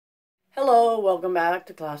Hello, welcome back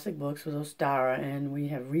to Classic Books with Ostara, and we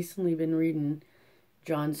have recently been reading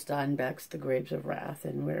John Steinbeck's The Grapes of Wrath,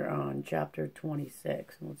 and we're on chapter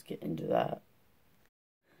 26, and let's get into that.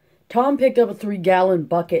 Tom picked up a 3-gallon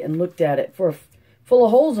bucket and looked at it, full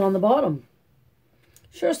of holes on the bottom.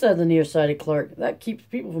 Sure, said the nearsighted clerk, that keeps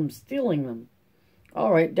people from stealing them.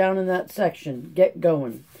 All right, down in that section, get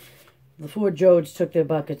going. The 4 Joads took their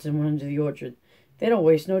buckets and went into the orchard. They don't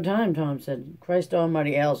waste no time, Tom said. Christ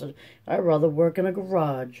almighty, Al said, I'd rather work in a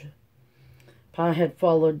garage. Pa had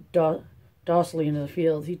followed docilely into the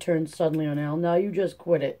field. He turned suddenly on Al. Now you just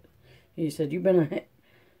quit it, he said. You've been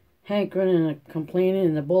hankering and complaining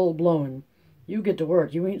and the bull blowing. You get to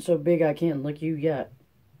work. You ain't so big I can't lick you yet.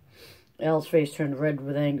 Al's face turned red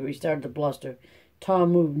with anger. He started to bluster.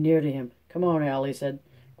 Tom moved near to him. Come on, Al, he said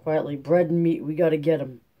quietly. Bread and meat, we got to get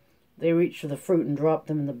 'em. They reached for the fruit and dropped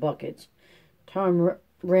them in the buckets. Tom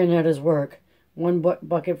ran at his work. 1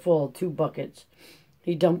 bucket full, 2 buckets.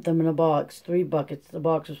 He dumped them in a box. 3 buckets. The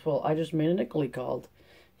box was full. I just made a nickel, he called.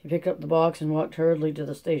 He picked up the box and walked hurriedly to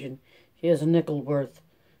the station. Here's a nickel's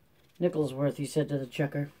worth, he said to the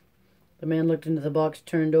checker. The man looked into the box,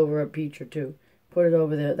 turned over a peach or 2. Put it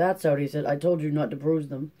over there. That's out, he said. I told you not to bruise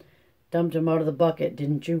them. Dumped him out of the bucket,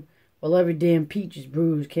 didn't you? Well, every damn peach is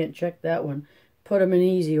bruised. Can't check that one. Put 'em in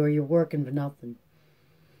easy or you're working for nothing.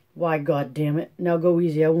 Why, God damn it. Now go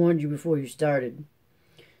easy. I warned you before you started.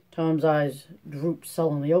 Tom's eyes drooped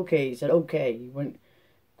sullenly. Okay, he said. Okay. He went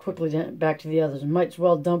quickly back to the others. Might's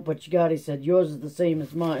well dump what you got, he said. Yours is the same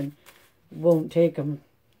as mine. Won't take 'em.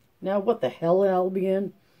 Now what the hell, Al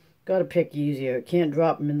began. Gotta pick easier. Can't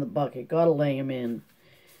drop 'em in the bucket. Gotta lay 'em in.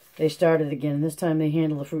 They started again. This time they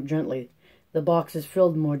handled the fruit gently. The boxes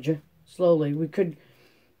filled more slowly. We could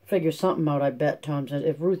figure something out, I bet, Tom said.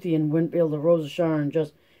 If Ruthie and Winfield or Rosa Sharon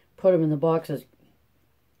just put 'em in the boxes,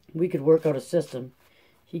 we could work out a system.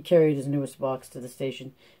 He carried his newest box to the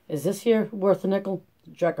station. Is this here worth a nickel?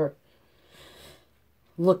 The checker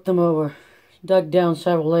looked them over, dug down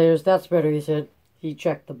several layers. That's better, he said. He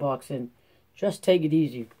checked the box in. Just take it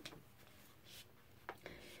easy.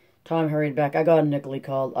 Tom hurried back. I got a nickel, he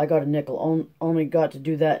called. I got a nickel. Only got to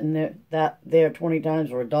do that in there 20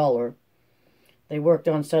 times for $1. They worked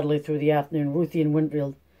on steadily through the afternoon. Ruthie and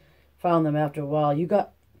Winfield found them after a while. You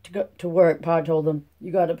got to go to work, Pa told them.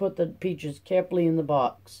 You got to put the peaches carefully in the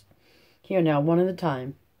box. Here now, one at a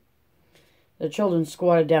time. The children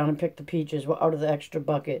squatted down and picked the peaches out of the extra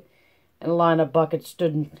bucket, and a line of buckets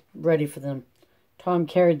stood ready for them. Tom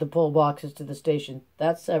carried the full boxes to the station.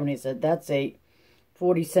 That's 7, he said. That's 8.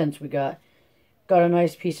 40 cents we got. Got a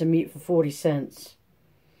nice piece of meat for 40 cents.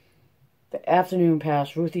 The afternoon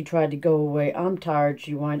passed. Ruthie tried to go away. I'm tired,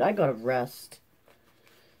 she whined. I gotta rest.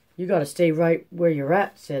 You gotta stay right where you're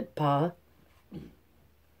at, said Pa.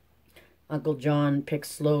 Uncle John picked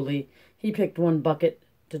slowly. He picked 1 bucket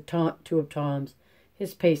to 2 of Tom's.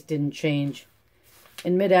 His pace didn't change.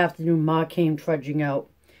 In mid-afternoon, Ma came trudging out.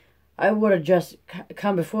 I would have just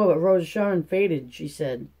come before, but Rosa Sharon faded, she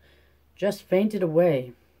said. Just fainted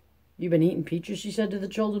away. You been eating peaches, she said to the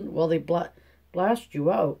children. Well, they blast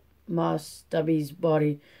you out. Ma Stubby's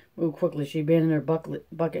body moved quickly. She abandoned her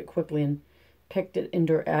bucket quickly and picked it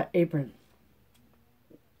into her apron.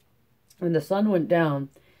 When the sun went down,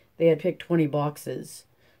 they had picked 20 boxes.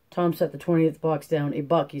 Tom set the 20th box down.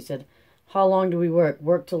 $1, he said. How long do we work?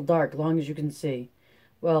 Work till dark, long as you can see.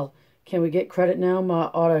 Well, can we get credit now? Ma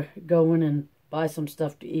ought to go in and buy some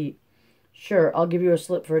stuff to eat. Sure, I'll give you a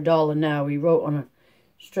slip for $1 now, he wrote on a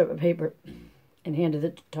strip of paper and handed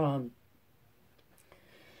it to Tom.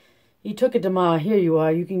 He took it to Ma. Here you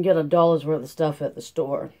are. You can get $1's worth of stuff at the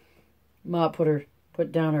store. Ma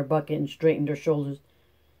put down her bucket and straightened her shoulders.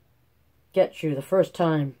 Gets you the first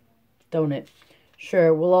time, don't it?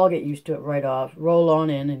 Sure, we'll all get used to it right off. Roll on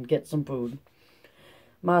in and get some food.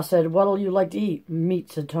 Ma said, what'll you like to eat?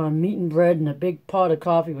 Meat, said Tom. Meat and bread and a big pot of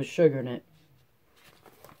coffee with sugar in it.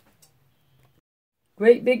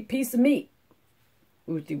 Great big piece of meat,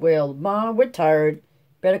 Ruthie wailed. Ma, we're tired.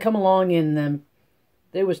 Better come along in them.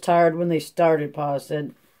 They was tired when they started, Pa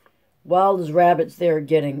said. Wild as rabbits they're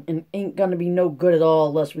getting, and ain't gonna be no good at all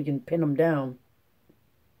unless we can pin 'em down.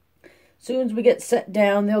 Soon as we get set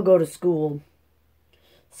down, they'll go to school,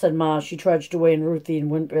 said Ma. She trudged away, and Ruthie and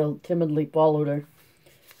Winfield timidly followed her.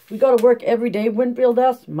 We go to work every day, Winfield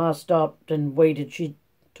asked. Ma stopped and waited. She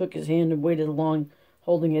took his hand and waited along,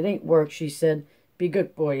 holding it. Ain't work, she said. Be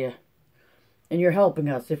good for you. And you're helping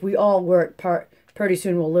us. If we all work, pretty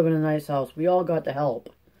soon we'll live in a nice house. We all got to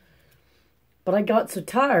help. But I got so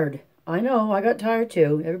tired. I know, I got tired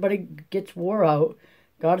too. Everybody gets wore out.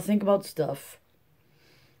 Got to think about stuff.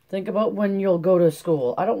 Think about when you'll go to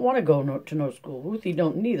school. I don't want to go to no school. Ruthie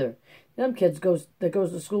don't neither. Them kids that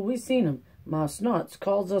goes to school, we seen 'em. Ma Snots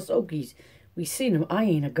calls us Okies. We seen 'em. I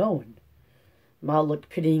ain't a-going. Ma looked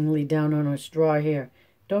pityingly down on her straw hair.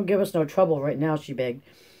 Don't give us no trouble right now, she begged.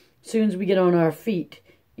 Soon as we get on our feet,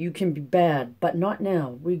 you can be bad, but not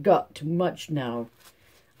now. We got too much now.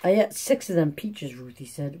 I ate 6 of them peaches, Ruthie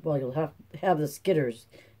said. Well, you'll have the skitters,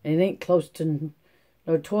 and it ain't close to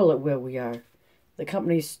no toilet where we are. The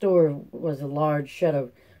company's store was a large shed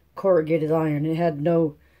of corrugated iron. It had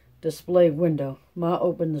no display window. Ma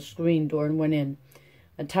opened the screen door and went in.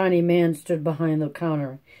 A tiny man stood behind the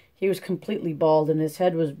counter. He was completely bald, and his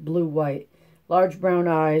head was blue-white. Large brown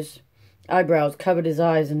eyebrows covered his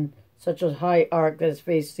eyes in such a high arc that his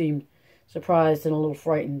face seemed surprised and a little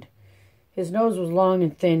frightened. His nose was long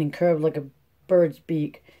and thin and curved like a bird's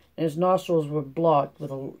beak, and his nostrils were blocked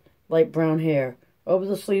with a light brown hair. Over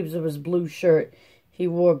the sleeves of his blue shirt, he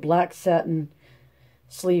wore black satin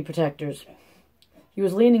sleeve protectors. He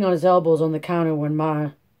was leaning on his elbows on the counter when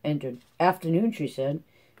Ma entered. Afternoon, she said.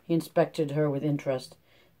 He inspected her with interest.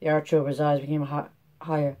 The arch over his eyes became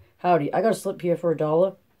higher. Howdy, I got a slip here for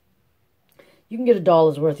 $1. You can get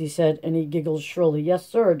 $1 worth, he said, and he giggled shrilly. Yes,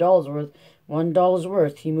 sir, $1 worth. $1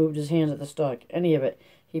 worth. He moved his hand at the stock. Any of it.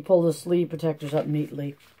 He pulled the sleeve protectors up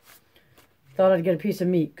neatly. Thought I'd get a piece of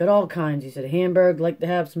meat. Got all kinds, he said. Hamburg, like to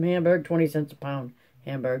have some Hamburg, 20 cents a pound.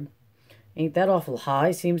 Hamburg. Ain't that awful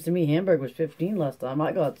high? Seems to me Hamburg was 15 last time.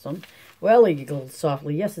 I got some. Well, he giggled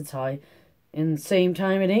softly. Yes, it's high. And same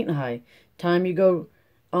time it ain't high. Time you go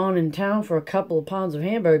on in town for a couple of pounds of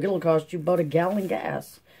Hamburg, it'll cost you about a gallon of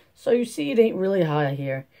gas. So you see, it ain't really high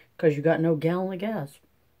here, 'cause you got no gallon of gas.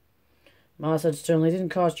 Ma said sternly, it didn't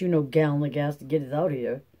cost you no gallon of gas to get it out of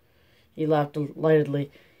here. He laughed delightedly.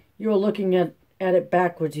 You're looking at it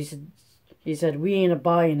backwards, he said. We ain't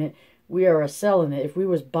a-buying it. We are a-selling it. If we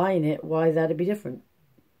was buying it, why, that'd be different.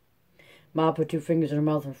 Ma put 2 fingers in her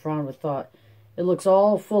mouth and frowned with thought. It looks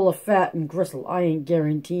all full of fat and gristle. I ain't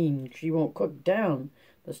guaranteeing she won't cook down,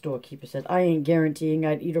 the storekeeper said. I ain't guaranteeing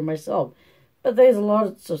I'd eat her myself. But there's a lot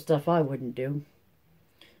of stuff I wouldn't do.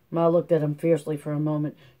 Ma looked at him fiercely for a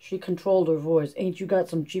moment. She controlled her voice. Ain't you got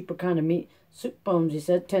some cheaper kind of meat? Soup bones, he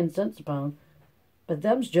said, 10 cents a pound. But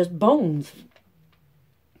them's just bones.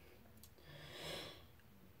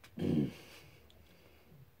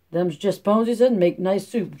 Them's just bones, he said. Make nice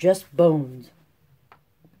soup, just bones.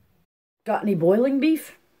 Got any boiling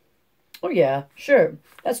beef? Oh, yeah, sure.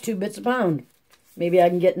 That's 2 bits a pound. Maybe I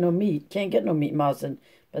can get no meat. Can't get no meat, Ma said.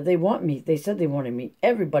 But they want meat. They said they wanted meat.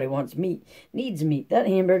 Everybody wants meat. Needs meat. That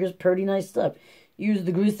hamburger's pretty nice stuff. Use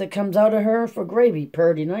the grease that comes out of her for gravy.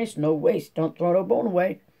 Pretty nice. No waste. Don't throw no bone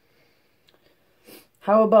away.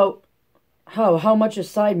 How much is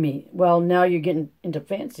side meat? Well, now you're getting into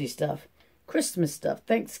fancy stuff. Christmas stuff.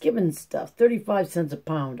 Thanksgiving stuff. 35 cents a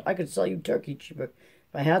pound. I could sell you turkey cheaper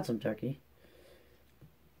if I had some turkey.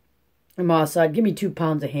 And Ma sighed, give me 2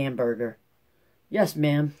 pounds of hamburger. Yes,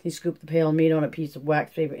 ma'am. He scooped the pale meat on a piece of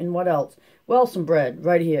wax paper. And what else? Well, some bread.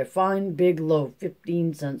 Right here. Fine, big loaf.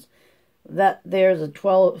 15 cents. That there's a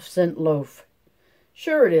 12-cent loaf.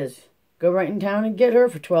 Sure it is. Go right in town and get her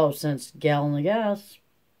for 12 cents. Gallon of gas.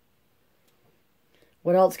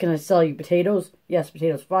 What else can I sell you? Potatoes? Yes,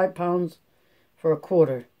 potatoes. 5 pounds for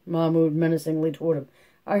 $1. Ma moved menacingly toward him.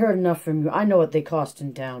 I heard enough from you. I know what they cost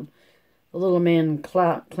in town. The little man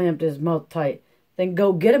clamped his mouth tight. Then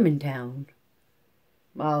go get 'em in town.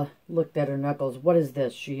 Ma looked at her knuckles. What is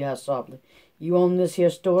this? She asked softly. You own this here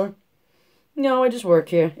store? No, I just work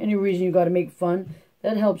here. Any reason you got to make fun?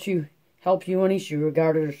 That help you any? She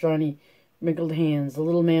regarded her shiny, wrinkled hands. The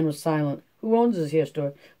little man was silent. Who owns this here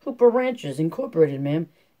store? Hooper Ranches, Incorporated, ma'am.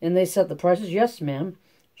 And they set the prices? Yes, ma'am.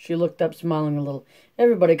 She looked up, smiling a little.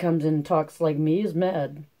 Everybody comes in and talks like me is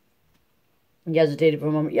mad. He hesitated for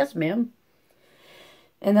a moment. Yes, ma'am.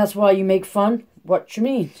 And that's why you make fun? What you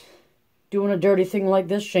mean? Doing a dirty thing like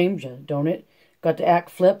this shames you, don't it? Got to act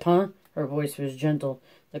flip, huh? Her voice was gentle.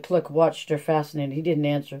 The clerk watched her fascinated. He didn't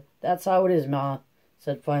answer. That's how it is, Ma,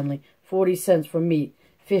 said finally. 40 cents for meat.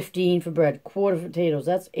 15 for bread. Quart of potatoes.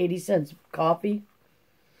 That's 80 cents. Coffee?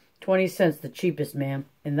 20 cents, the cheapest, ma'am.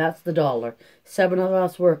 And that's the $1. 7 of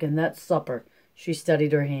us work, and that's supper. She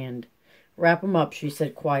studied her hand. Wrap 'em up, she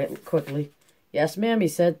said quickly. Yes, ma'am, he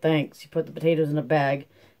said. Thanks. He put the potatoes in a bag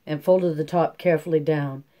and folded the top carefully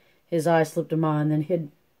down. His eyes slipped to Ma and then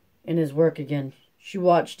hid in his work again. She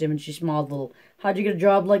watched him and she smiled a little. How'd you get a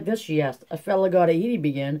job like this? She asked. A fella gotta eat, he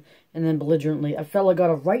began, and then belligerently, a fella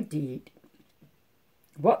got a right to eat.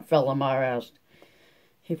 What fella? Ma asked.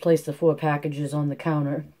 He placed the 4 packages on the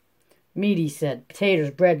counter. Meat, he said.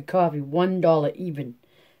 Potatoes, bread, coffee, $1 even.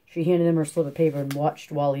 She handed him her slip of paper and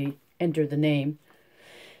watched while he entered the name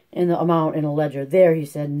and the amount in a ledger. There, he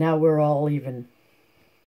said, now we're all even.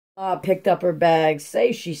 Ma picked up her bag.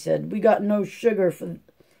 Say, she said, we got no sugar for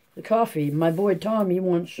the coffee. My boy Tom, he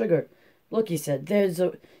wants sugar. Look, he said,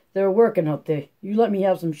 they're working out there. You let me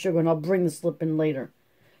have some sugar and I'll bring the slip in later.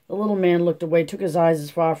 The little man looked away, took his eyes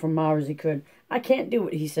as far from Ma as he could. I can't do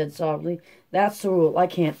it, he said softly. That's the rule. I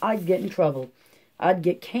can't. I'd get in trouble. I'd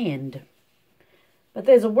get canned. But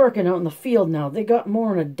there's a working out in the field now. They got more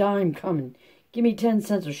than a dime coming. Give me 10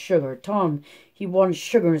 cents of sugar. Tom, he wanted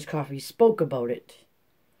sugar in his coffee. He spoke about it.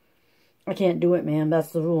 I can't do it, ma'am.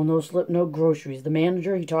 That's the rule. No slip, no groceries. The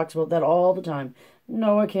manager, he talks about that all the time.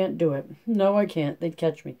 No, I can't do it. No, I can't. They'd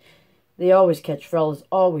catch me. They always catch fellas.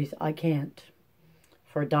 Always. I can't.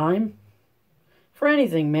 For a dime? For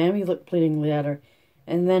anything, ma'am. He looked pleadingly at her,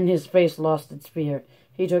 and then his face lost its fear.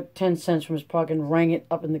 He took 10 cents from his pocket and rang it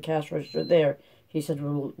up in the cash register. There, he said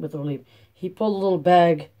with relief. He pulled a little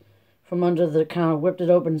bag from under the counter, whipped it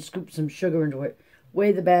open, and scooped some sugar into it.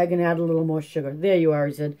 Weighed the bag and added a little more sugar. There you are,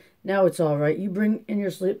 he said. Now it's all right. You bring in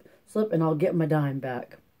your slip, and I'll get my dime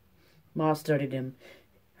back. Ma studied him.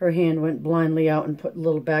 Her hand went blindly out and put a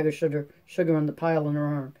little bag of sugar on the pile on her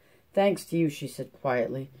arm. Thanks to you, she said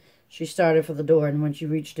quietly. She started for the door, and when she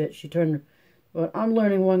reached it, she turned. Well, I'm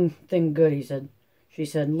learning one thing good, he said. She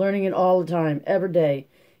said, learning it all the time, every day.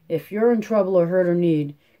 If you're in trouble or hurt or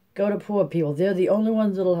need, go to poor people. They're the only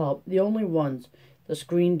ones that'll help. The only ones. The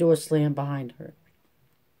screen door slammed behind her.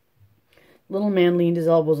 Little man leaned his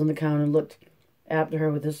elbows on the counter and looked after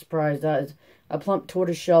her with his surprised eyes. A plump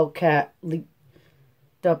tortoise-shell cat leaped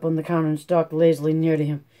up on the counter and stalked lazily near to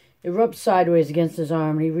him. It rubbed sideways against his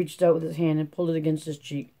arm, and he reached out with his hand and pulled it against his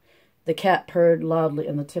cheek. The cat purred loudly,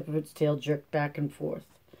 and the tip of its tail jerked back and forth.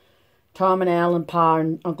 Tom and Al and Pa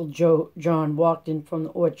and Uncle John walked in from the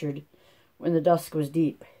orchard when the dusk was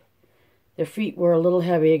deep. Their feet were a little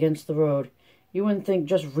heavy against the road. You wouldn't think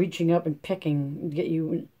just reaching up and picking would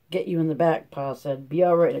get you in the back, Pa said. Be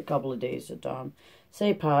all right in a couple of days, said Tom.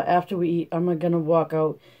 Say, Pa, after we eat, I'm going to walk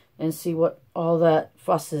out and see what all that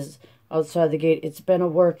fuss is outside the gate. It's been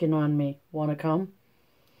a-working on me. Want to come?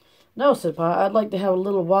 No, said Pa. I'd like to have a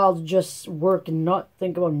little while to just work and not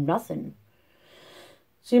think about nothing.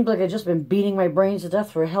 Seems like I've just been beating my brains to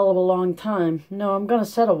death for a hell of a long time. No, I'm going to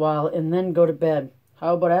sit a while and then go to bed.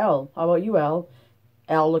 How about Al? How about you, Al?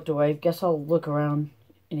 Al looked away. Guess I'll look around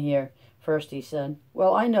in here first, he said.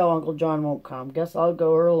 Well, I know Uncle John won't come. Guess I'll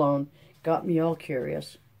go her alone. Got me all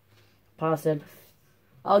curious. Pa said,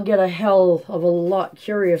 I'll get a hell of a lot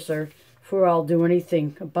curiouser before I'll do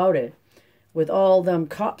anything about it. With all them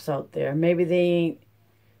cops out there, maybe they ain't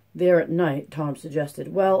there at night, Tom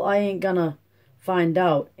suggested. Well, I ain't gonna find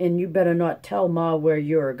out, and you better not tell Ma where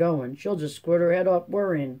you're going. She'll just squirt her head off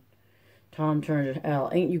worrying. Tom turned to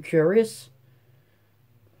Al. Ain't you curious?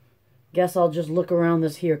 Guess I'll just look around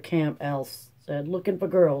this here camp, Al said. Looking for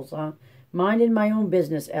girls, huh? Minding my own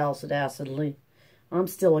business, Al said acidly. I'm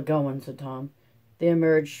still a-going, said Tom. They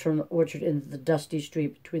emerged from the orchard into the dusty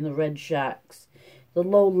street between the red shacks. The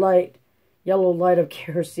yellow light of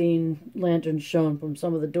kerosene lanterns shone from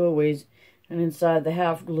some of the doorways and inside the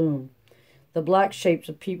half-gloom. The black shapes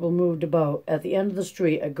of people moved about. At the end of the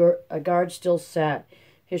street, a guard still sat,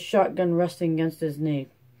 his shotgun resting against his knee.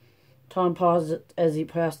 Tom paused as he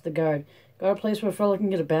passed the guard. Got a place where a fellow can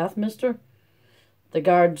get a bath, mister? The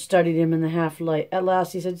guard studied him in the half-light. At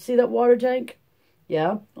last he said, See that water tank?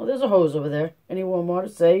 Yeah? Well, there's a hose over there. Any warm water?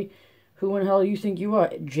 Say, who in hell you think you are?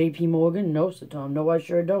 J.P. Morgan? No, said Tom. No, I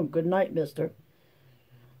sure don't. Good night, mister.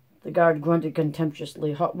 The guard grunted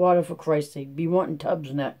contemptuously. Hot water for Christ's sake. Be wanting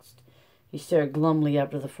tubs next. He stared glumly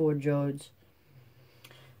after the four Joads.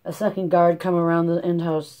 A second guard come around the end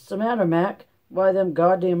house. What's the matter, Mac? Why, them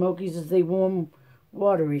goddamn Okies is they warm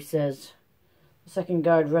water, he says. The second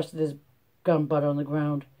guard rested his gun butt on the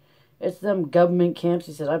ground. It's them government camps,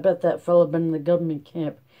 he said. I bet that fellow been in the government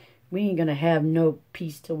camp. We ain't gonna have no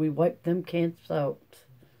peace till we wipe them camps out.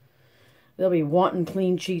 They'll be wanting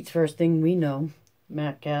clean sheets first thing we know,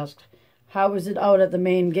 Mac asked. How is it out at the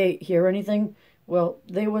main gate? Hear anything? Well,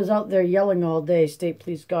 they was out there yelling all day. State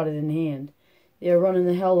police got it in hand. They're running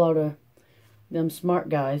the hell out of them smart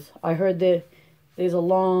guys. I heard there's a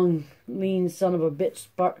long, lean son of a bitch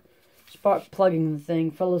spark plugging the thing.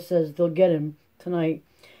 Fellow says they'll get him tonight,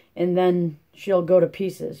 and then she'll go to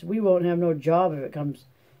pieces. We won't have no job if it comes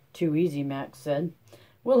too easy, Max said.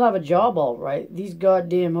 We'll have a job all right. These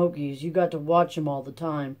goddamn Hokies, you got to watch them all the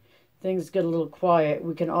time. Things get a little quiet.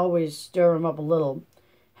 We can always stir 'em up a little.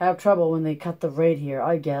 Have trouble when they cut the raid here,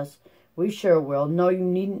 I guess. We sure will. No, you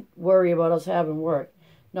needn't worry about us having work.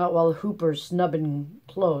 Not while Hooper's snubbing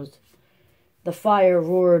closed. The fire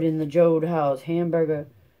roared in the Joad house. Hamburger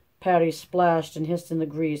patties splashed and hissed in the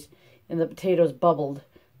grease, and the potatoes bubbled.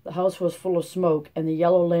 The house was full of smoke, and the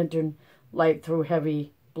yellow lantern light threw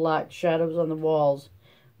heavy, black shadows on the walls.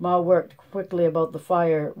 Ma worked quickly about the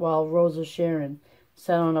fire, while Rosa Sharon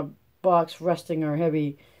sat on a box resting her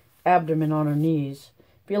heavy abdomen on her knees.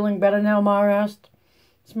 "Feeling better now?" Ma asked.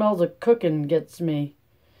 "Smells of cooking gets me."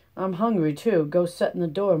 "I'm hungry, too. Go set in the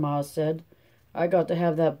door," Ma said. "I got to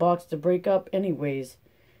have that box to break up anyways."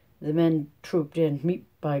 The men trooped in. "Meat,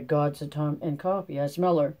 by God," said Tom, "and coffee. I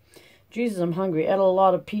smell her. Jesus, I'm hungry. Ate a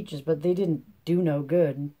lot of peaches, but they didn't do no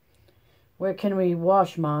good." "Where can we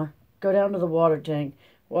wash, Ma?" "Go down to the water tank.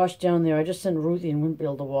 Wash down there. I just sent Ruthie and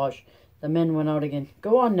Winfield to wash." The men went out again.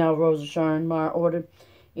 "Go on now, Rosa Sharon," Ma ordered.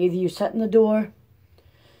 "Either you set in the door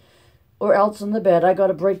or else in the bed. I got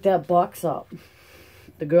to break that box up."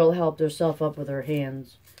 The girl helped herself up with her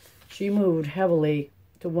hands. She moved heavily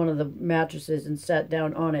to one of the mattresses and sat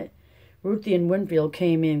down on it. Ruthie and Winfield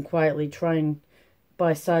came in quietly, trying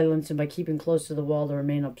by silence and by keeping close to the wall to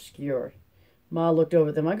remain obscure. Ma looked over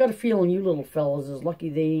at them. "I got a feeling you little fellas is lucky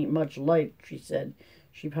they ain't much light," she said.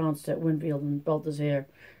 She pounced at Winfield and felt his hair.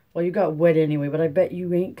 "Well, you got wet anyway, but I bet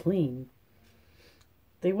you ain't clean."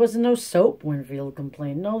 "There wasn't no soap," Winfield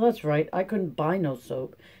complained. "No, that's right. I couldn't buy no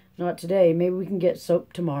soap. Not today. Maybe we can get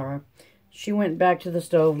soap tomorrow." She went back to the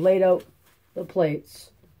stove, laid out the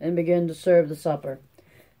plates, and began to serve the supper.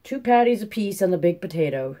 2 patties apiece and a big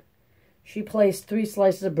potato. She placed 3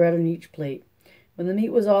 slices of bread on each plate. When the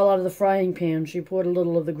meat was all out of the frying pan, she poured a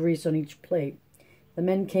little of the grease on each plate. The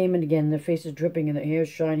men came in again, their faces dripping and their hair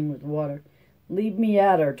shining with water. "Leave me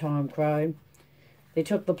at her," Tom cried. They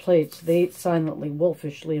took the plates. They ate silently,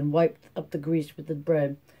 wolfishly, and wiped up the grease with the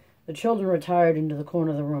bread. The children retired into the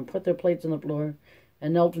corner of the room, put their plates on the floor,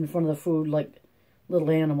 and knelt in front of the food like little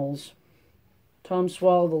animals. Tom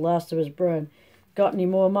swallowed the last of his bread. "Got any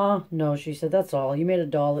more, Ma?" "No," she said. "That's all. You made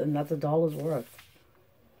 $1, and that's $1's worth."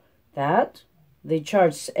 "That? They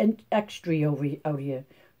charge extra out here.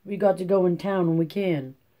 We got to go in town when we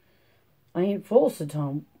can." "I ain't full," said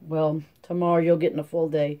Tom. "Well, tomorrow you'll get in a full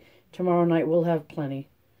day. Tomorrow night we'll have plenty."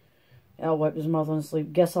 Al wiped his mouth on his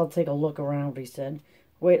sleeve. "Guess I'll take a look around," he said.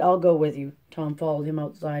 "Wait, I'll go with you." Tom followed him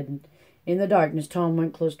outside, and in the darkness, Tom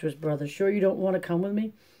went close to his brother. "Sure you don't want to come with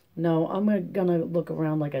me?" "No, I'm gonna look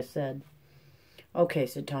around like I said." "Okay,"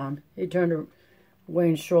 said Tom. He turned away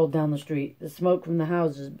and strolled down the street. The smoke from the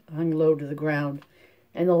houses hung low to the ground,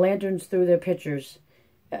 and the lanterns threw their pictures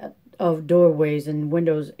of doorways and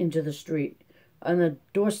windows into the street. On the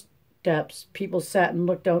doorsteps, people sat and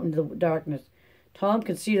looked out into the darkness. Tom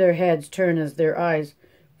could see their heads turn as their eyes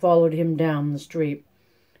followed him down the street.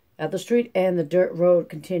 At the street end, the dirt road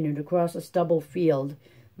continued across a stubble field.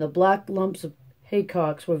 The black lumps of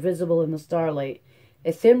haycocks were visible in the starlight.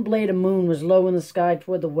 A thin blade of moon was low in the sky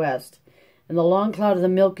toward the west, and the long cloud of the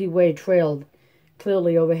Milky Way trailed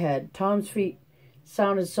clearly overhead. Tom's feet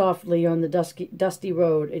sounded softly on the dusty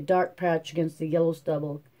road, a dark patch against the yellow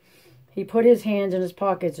stubble. He put his hands in his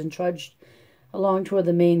pockets and trudged along toward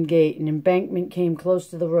the main gate. An embankment came close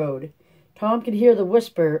to the road. Tom could hear the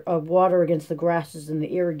whisper of water against the grasses in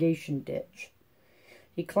the irrigation ditch.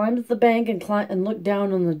 He climbed up the bank and looked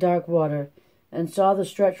down on the dark water and saw the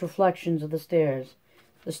stretched reflections of the stairs.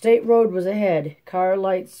 The state road was ahead. Car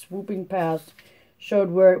lights swooping past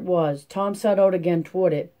showed where it was. Tom set out again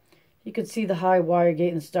toward it. He could see the high wire gate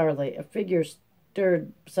in the starlight. A figure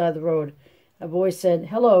stirred beside the road. A voice said,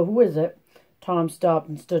 "Hello, who is it?" Tom stopped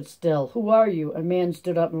and stood still. "Who are you?" A man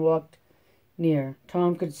stood up and walked near.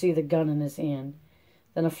 Tom could see the gun in his hand.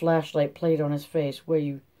 Then a flashlight played on his face. "Where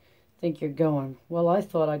you think you're going?" "Well, I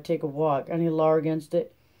thought I'd take a walk. Any law against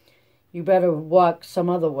it?" "You better walk some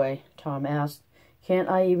other way," Tom asked. "Can't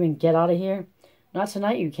I even get out of here?" "Not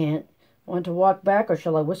tonight you can't. Want to walk back, or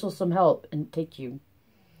shall I whistle some help and take you?"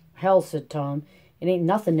 "Hell," said Tom. "It ain't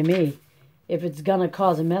nothing to me. If it's gonna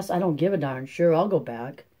cause a mess, I don't give a darn. Sure, I'll go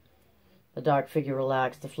back." The dark figure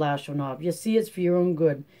relaxed. The flash went off. "You see, it's for your own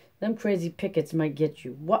good. Them crazy pickets might get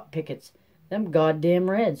you." "What pickets?" "Them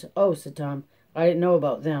goddamn Reds." "Oh," said Tom. "I didn't know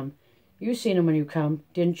about them." "You seen 'em when you come,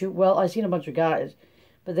 didn't you?" "Well, I seen a bunch of guys,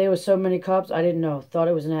 but there was so many cops, I didn't know. Thought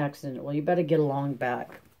it was an accident." "Well, you better get along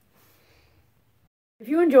back." If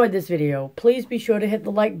you enjoyed this video, please be sure to hit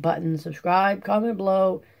the like button, subscribe, comment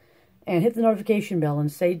below, and hit the notification bell,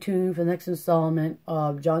 and stay tuned for the next installment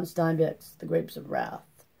of John Steinbeck's The Grapes of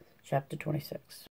Wrath, Chapter 26.